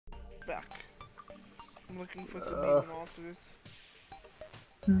back. I'm looking for some demon altars.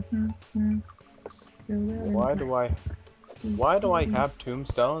 Why do I have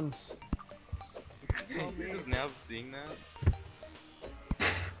tombstones? You're just now seeing that?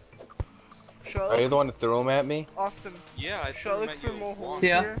 Shall Are you the one that threw them at me? Austin. Yeah, I Shall I threw look him for at you more a holes long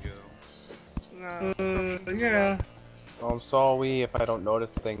Yeah. time ago. No. Yeah. I'm sorry if I don't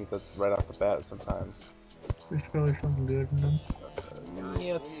notice things that's right off the bat sometimes. There's probably something good in them.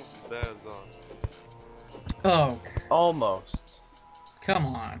 Yes. Almost as bad as us. Oh, Almost. come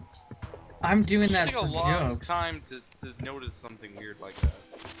on. I'm doing It that take for a long jokes. time to notice something weird like that.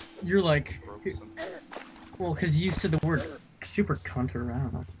 You're like, Broke something. well, because you said the word super cunter. I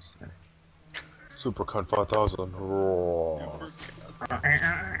don't know what you said. Super Cut 5000. Roar.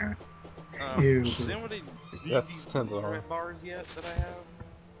 Ew. Does anybody need That's these the wrong. meteorite bars yet that I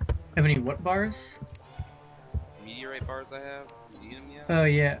have? Have any what bars? Meteorite bars I have? You need them yet? Oh,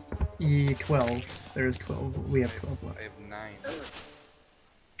 yeah. 12. There's 12. We have 12 left. I have 9.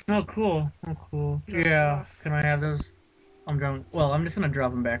 Oh, cool. Oh, cool. Just Yeah. enough. Can I have those? I'm going. Well, I'm just gonna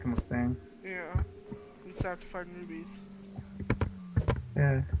drop them back in the thing. Yeah. We still have to find rubies.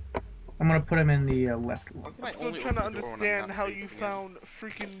 Yeah. I'm gonna put them in the left How one. can I I'm still only trying to open the door when I'm understand not how you facing it? found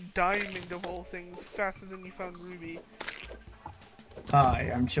freaking diamond of all things faster than you found ruby.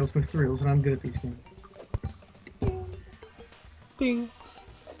 Hi, I'm Chills with Thrills, and I'm good at these games. Ding.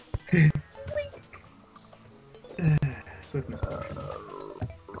 Swiftness.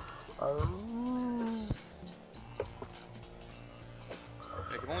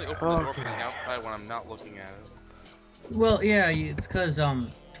 I can only open the door from the outside when I'm not looking at it. Well, yeah, it's because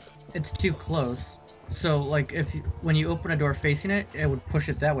it's too close. So, like, when you open a door facing it, it would push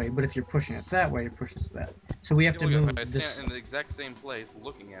it that way. But if you're pushing it that way, it pushes that. So we have to move If I this. stand in the exact same place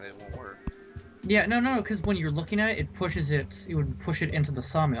looking at it, it won't work. Yeah, no, because when you're looking at it, it pushes it. It would push it into the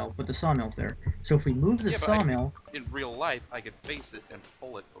sawmill, but the sawmill's there. So if we move the Yeah, but sawmill, in real life, I could face it and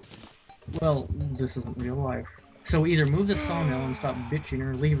pull it open. well, this isn't real life. So either move the sawmill and stop bitching,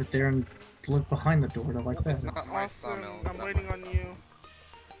 or leave it there and look behind the door to like that. It's not my Austin, sawmill. It's I'm not waiting my on you.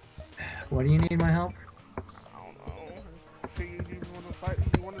 Why do you need my help? I don't know. I figured you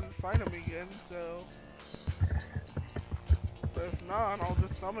wanted to fight him again, so. But if not, I'll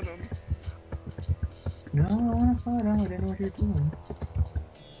just summon him. No, I want to find out. I didn't know what you're doing.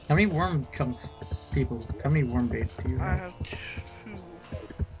 How many worm chunks, people? How many worm baits do you I have? have 2.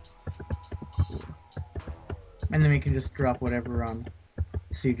 And then we can just drop whatever on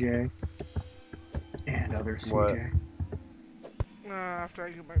CJ and other CJ. What? After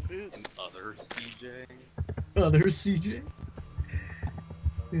I get my boots. And other CJ. Other CJ.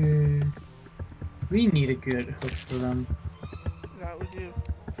 We need a good hook for them. That we do.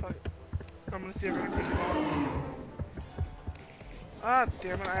 Fuck it. I'm gonna see if I can pick it up. Ah,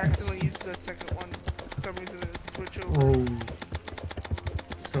 damn it, I accidentally used the second one. For some reason it switched over. Oh.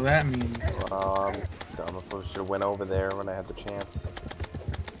 So that means... Dumb. I should have went over there when I had the chance.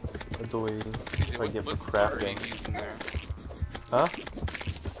 What do we CJ, I get for what sword are you crafting? using there? Huh?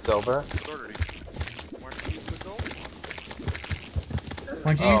 Silver? What sword are you using? Why don't you use the gold one?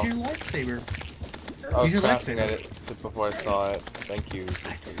 Why don't you Oh. use your lightsaber? I was Use your crafting lightsaber. at it just before I saw it. Thank you.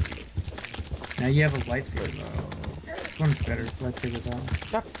 Now you have a lightsaber. This one's better. Lightsaber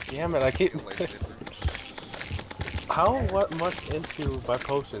though. God damn it, I keep... Lightsaber. What much into my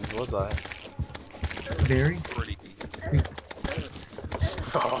potions was I? Very. Pretty.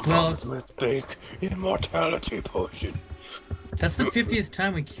 Oh, Well- mistake. Immortality potion. That's the 50th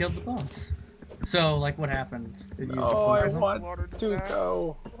time we killed the boss. So, like, what happened? Did you Oh, I use the want slaughtered his to ass.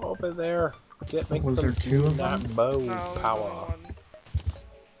 go over there. Make Was some there 2 of that them? bow No, there's only power. one.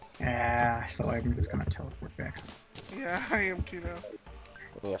 Ah, so I'm just gonna teleport back. Yeah, I am too now.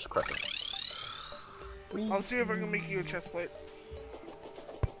 Yes, correct. I'll see if I can make you a chest plate.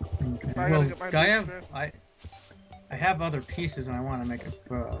 Okay. I gotta Well, get my I boots have first. I have other pieces and I want to make a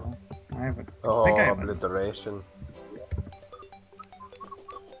bow. I have a. Oh, I think I have a, obliteration.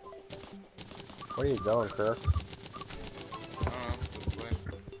 Where are you going, Chris? I don't know, this way.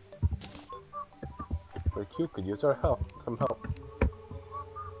 Like you could use our help. Come help.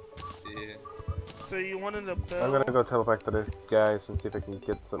 Yeah. So you wanted a bow? I'm gonna go teleport to the guys and see if I can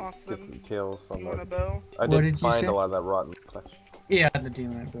get some Austin, kills on You want a the. bow? I What did did you find say? a lot of that rotten flesh. yeah, the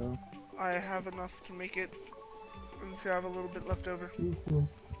demon bow. I have enough to make it. And so I have a little bit left over. Cool.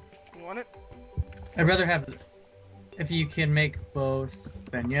 You want it? I'd rather have. If you can make both,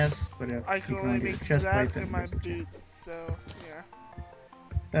 then yes. But if I you can can only do make the chest plate, that then in my yes. boots, so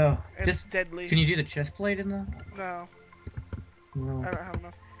yeah. Oh, And just it's deadly. can you do the chest plate in the? No, No. I don't have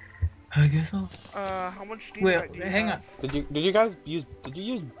enough. I guess so. How much Wait, dynamite do you hang have? on. Did you guys use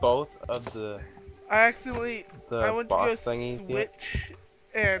both of the I accidentally, I went to go boss thingies yet? switch,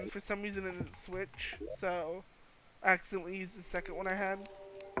 and for some reason it didn't switch, so I accidentally used the second one I had.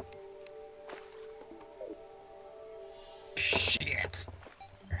 Shit.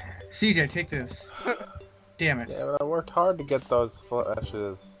 CJ, take this. Damn it. Yeah, but I worked hard to get those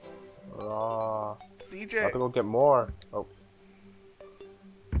flashes. Raw. I have to CJ, go get more. Oh.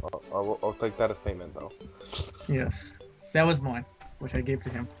 I'll take that as payment though. Yes. That was mine, which I gave to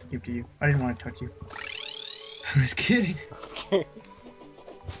him to give to you. I didn't want to touch you. I'm just kidding.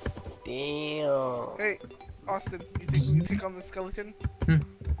 Damn. hey, Austin, you think we can take on the skeleton?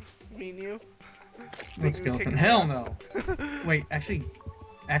 Me and you? What Think we can kick skeleton? his Hell ass? no. Wait, actually,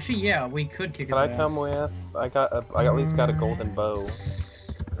 yeah, we could kick Can his I ass. come with? I at least got a golden bow.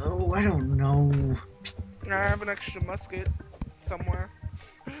 Oh, I don't know. I have an extra musket somewhere.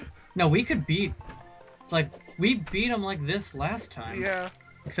 No, we could beat. Like, we beat him like this last time. Yeah.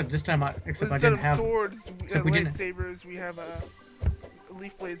 Except this time, except I Instead didn't of have swords, except we didn't- lightsabers, we have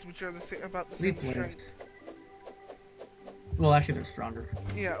leaf blades, which are about the leaf same blades. strength. Well, actually, they're stronger.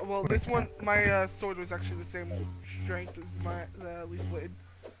 Yeah, well, this one, my sword was actually the same strength as the leaf blade.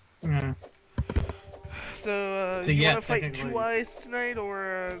 Yeah. So, So you yeah, want to fight technically- two eyes tonight,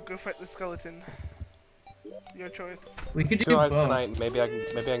 or go fight the skeleton? Your choice. We could do Two eyes both. tonight. Maybe I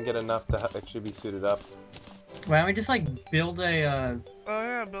can get enough to actually be suited up. Why don't we just like build a Oh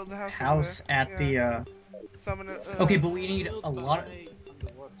yeah, build the house. over house there. at Yeah. the Summon it. Okay, but we need a lot.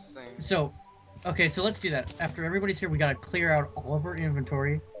 What thing? So, okay, so let's do that. After everybody's here, we gotta clear out all of our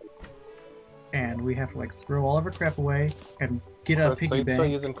inventory, and we have to like throw all of our crap away and get a So piggy you're still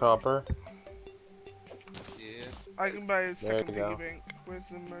bank. using copper. Yeah. I can buy a There second you piggy go. bank. Where's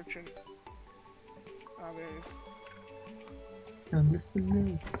the merchant? Oh, there he is.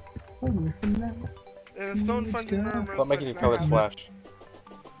 And it's so fun to remember. Stop making your such colors an flash.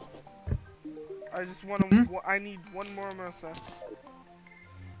 I just want to. I need one more Mersa.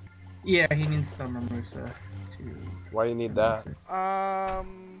 Yeah, he needs some Ramusa. Why do you need that?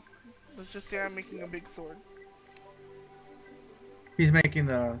 Let's just say I'm making a big sword. He's making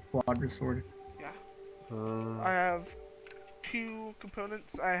the quadra sword. I have 2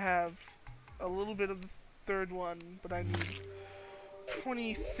 components. I have a little bit of the third one, but I need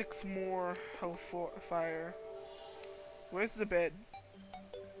 26 more hellfire. Where's the bed?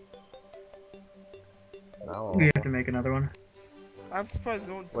 No. We have to make another one. I'm surprised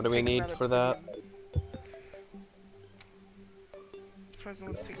no one's What do we taken need for that? obsidian. I'm surprised no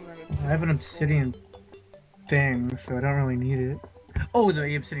one's taken that I obsidian. have an skull. obsidian thing, so I don't really need it. Oh,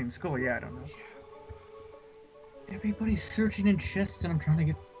 the obsidian skull. Yeah, I don't know. Everybody's searching in chests, and I'm trying to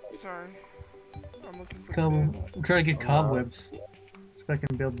get Sorry. I'm looking for the cobweb. bed. I'm trying to get cobwebs, so I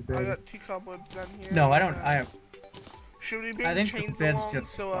can build the I bed. got 2 cobwebs down here. No, I don't. and, I have. Should we bring I think the chains bed's along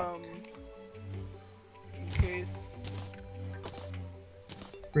just so fucked. in case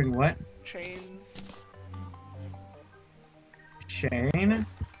Bring what? chains, Chain?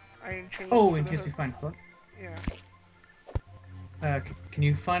 iron chains. Oh, for in the case we find hooks. hook. Yeah. Can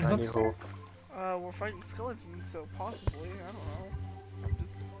you find Tiny hooks? hook. We're fighting skeletons, so possibly. I don't know. I'm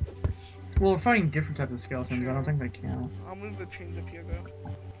just, Well, we're fighting different types of skeletons. I don't think they count. I'll move the chains up here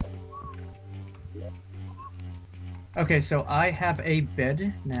though. Okay, so I have a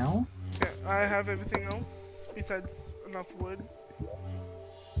bed now. Yeah, I have everything else besides enough wood.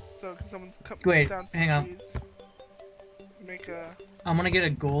 So can someone cut Wait, down some hang on. trees? Make a. I'm gonna get a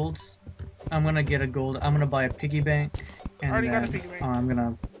gold. I'm gonna buy a piggy bank. And Already got a then, piggy bank. I'm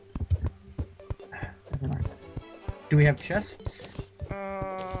gonna. Do we have chests?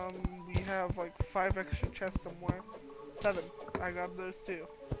 We have like 5 extra chests somewhere. 7. I got those too.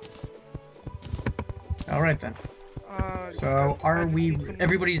 All right then. So I are just we? need some-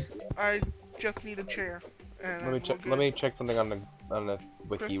 Everybody's. I just need a chair. And Let me check. Let me check something on the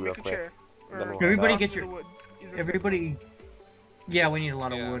Chris, wiki real make a quick. chair. Then Or we'll Everybody head get Austin your- the wood. Either Everybody. Yeah, we need a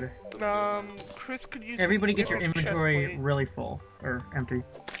lot Yeah. of wood. Chris could use. Everybody some get your different chest inventory plate. really full or empty.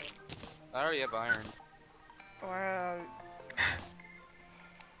 I already have iron.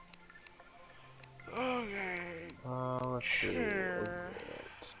 Okay. Let's see. Chair.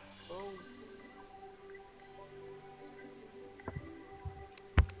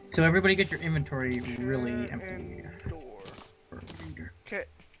 So everybody get your inventory really Chair empty. and door. Okay.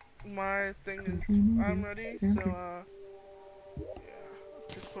 My thing is, I'm ready. So yeah.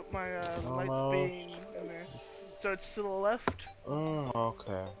 Just put my lights Almost. being in there. So it's to the left,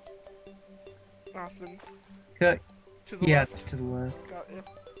 Okay. Austin. Okay. To the Yeah, left. it's to the left. Got you.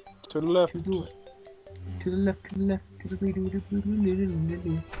 To the left. To the left. To the left. To the left. To the left. To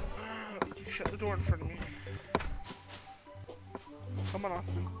the left. Shut the door in front of me. Come on,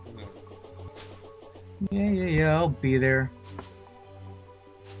 Austin. Yeah, I'll be there.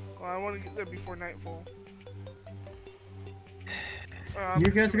 Well, I want to get there before nightfall. You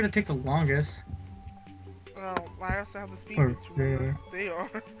guys are gonna take the longest. Well, I also have the speed Or boots, remember? They are.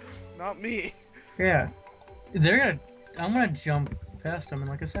 Not me. Yeah. I'm gonna jump past them in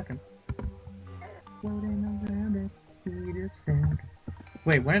like a second. Floating around at speed of sound.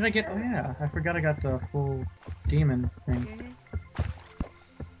 Wait, when did I get? Oh yeah, I forgot I got the full demon thing.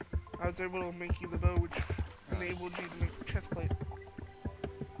 I was able to make you the bow, which enabled you to make the chest plate.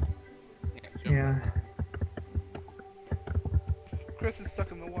 Yeah. Chris is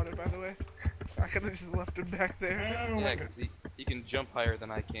stuck in the water, by the way. I could have just left him back there. Yeah, because he can jump higher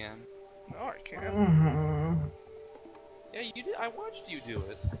than I can. No, I can't. Yeah, you did. I watched you do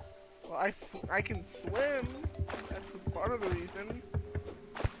it. Well, I can swim. That's part of the reason.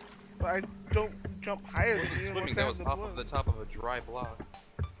 But I don't jump higher than you Swimming, unless I that have was the off blood. of the top of a dry block.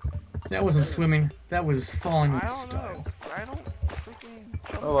 That wasn't swimming. That was falling with I don't know, style. 'cause I don't freaking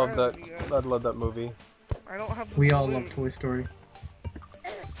jump I love higher that. than you guys. I love that movie. I don't have the We all balloon. love Toy Story.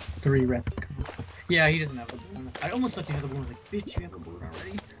 3 red. Yeah, he doesn't have the balloon. I almost thought you had the balloon. I was like, bitch, you have the balloon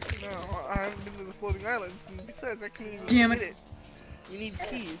already. No, I haven't been to the floating islands, and besides, I couldn't even Damn get it. it. We need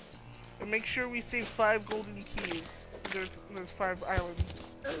keys. And make sure we save 5 golden keys. There's 5 islands.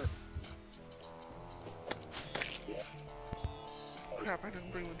 Crap, I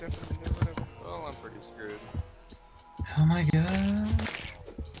didn't bring the deafening there, whatever. Well, I'm pretty screwed. Oh my god.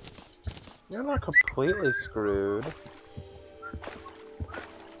 You're not completely screwed. Well,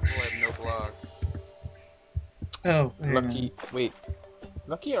 I have no blocks. Oh, hang on. Lucky. Wait.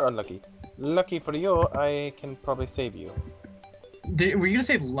 Lucky or unlucky? Lucky for you, I can probably save you. Were you gonna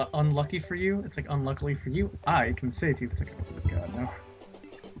say unlucky for you? It's like unluckily for you. I can save you. It's like, oh god, no.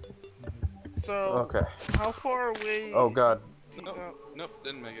 So, Okay. how far away... Oh god. Nope,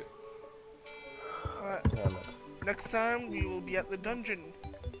 didn't make it. Damn it. Next time, we will be at the dungeon.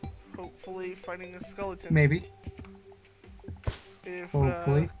 Hopefully finding a skeleton. Maybe. If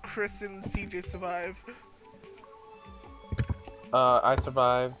Hopefully. Chris and CJ survive. I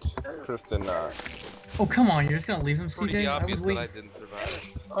survived. Kristen, Oh come on, you're just gonna leave him, Pretty CJ? I obvious was that I waiting. didn't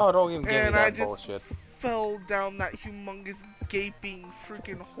survive. oh, don't even give me And I that just bullshit. fell down that humongous gaping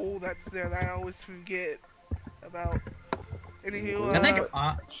freaking hole that's there that I always forget about. Anywho, I think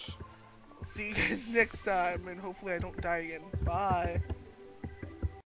see you guys next time, and hopefully I don't die again. Bye.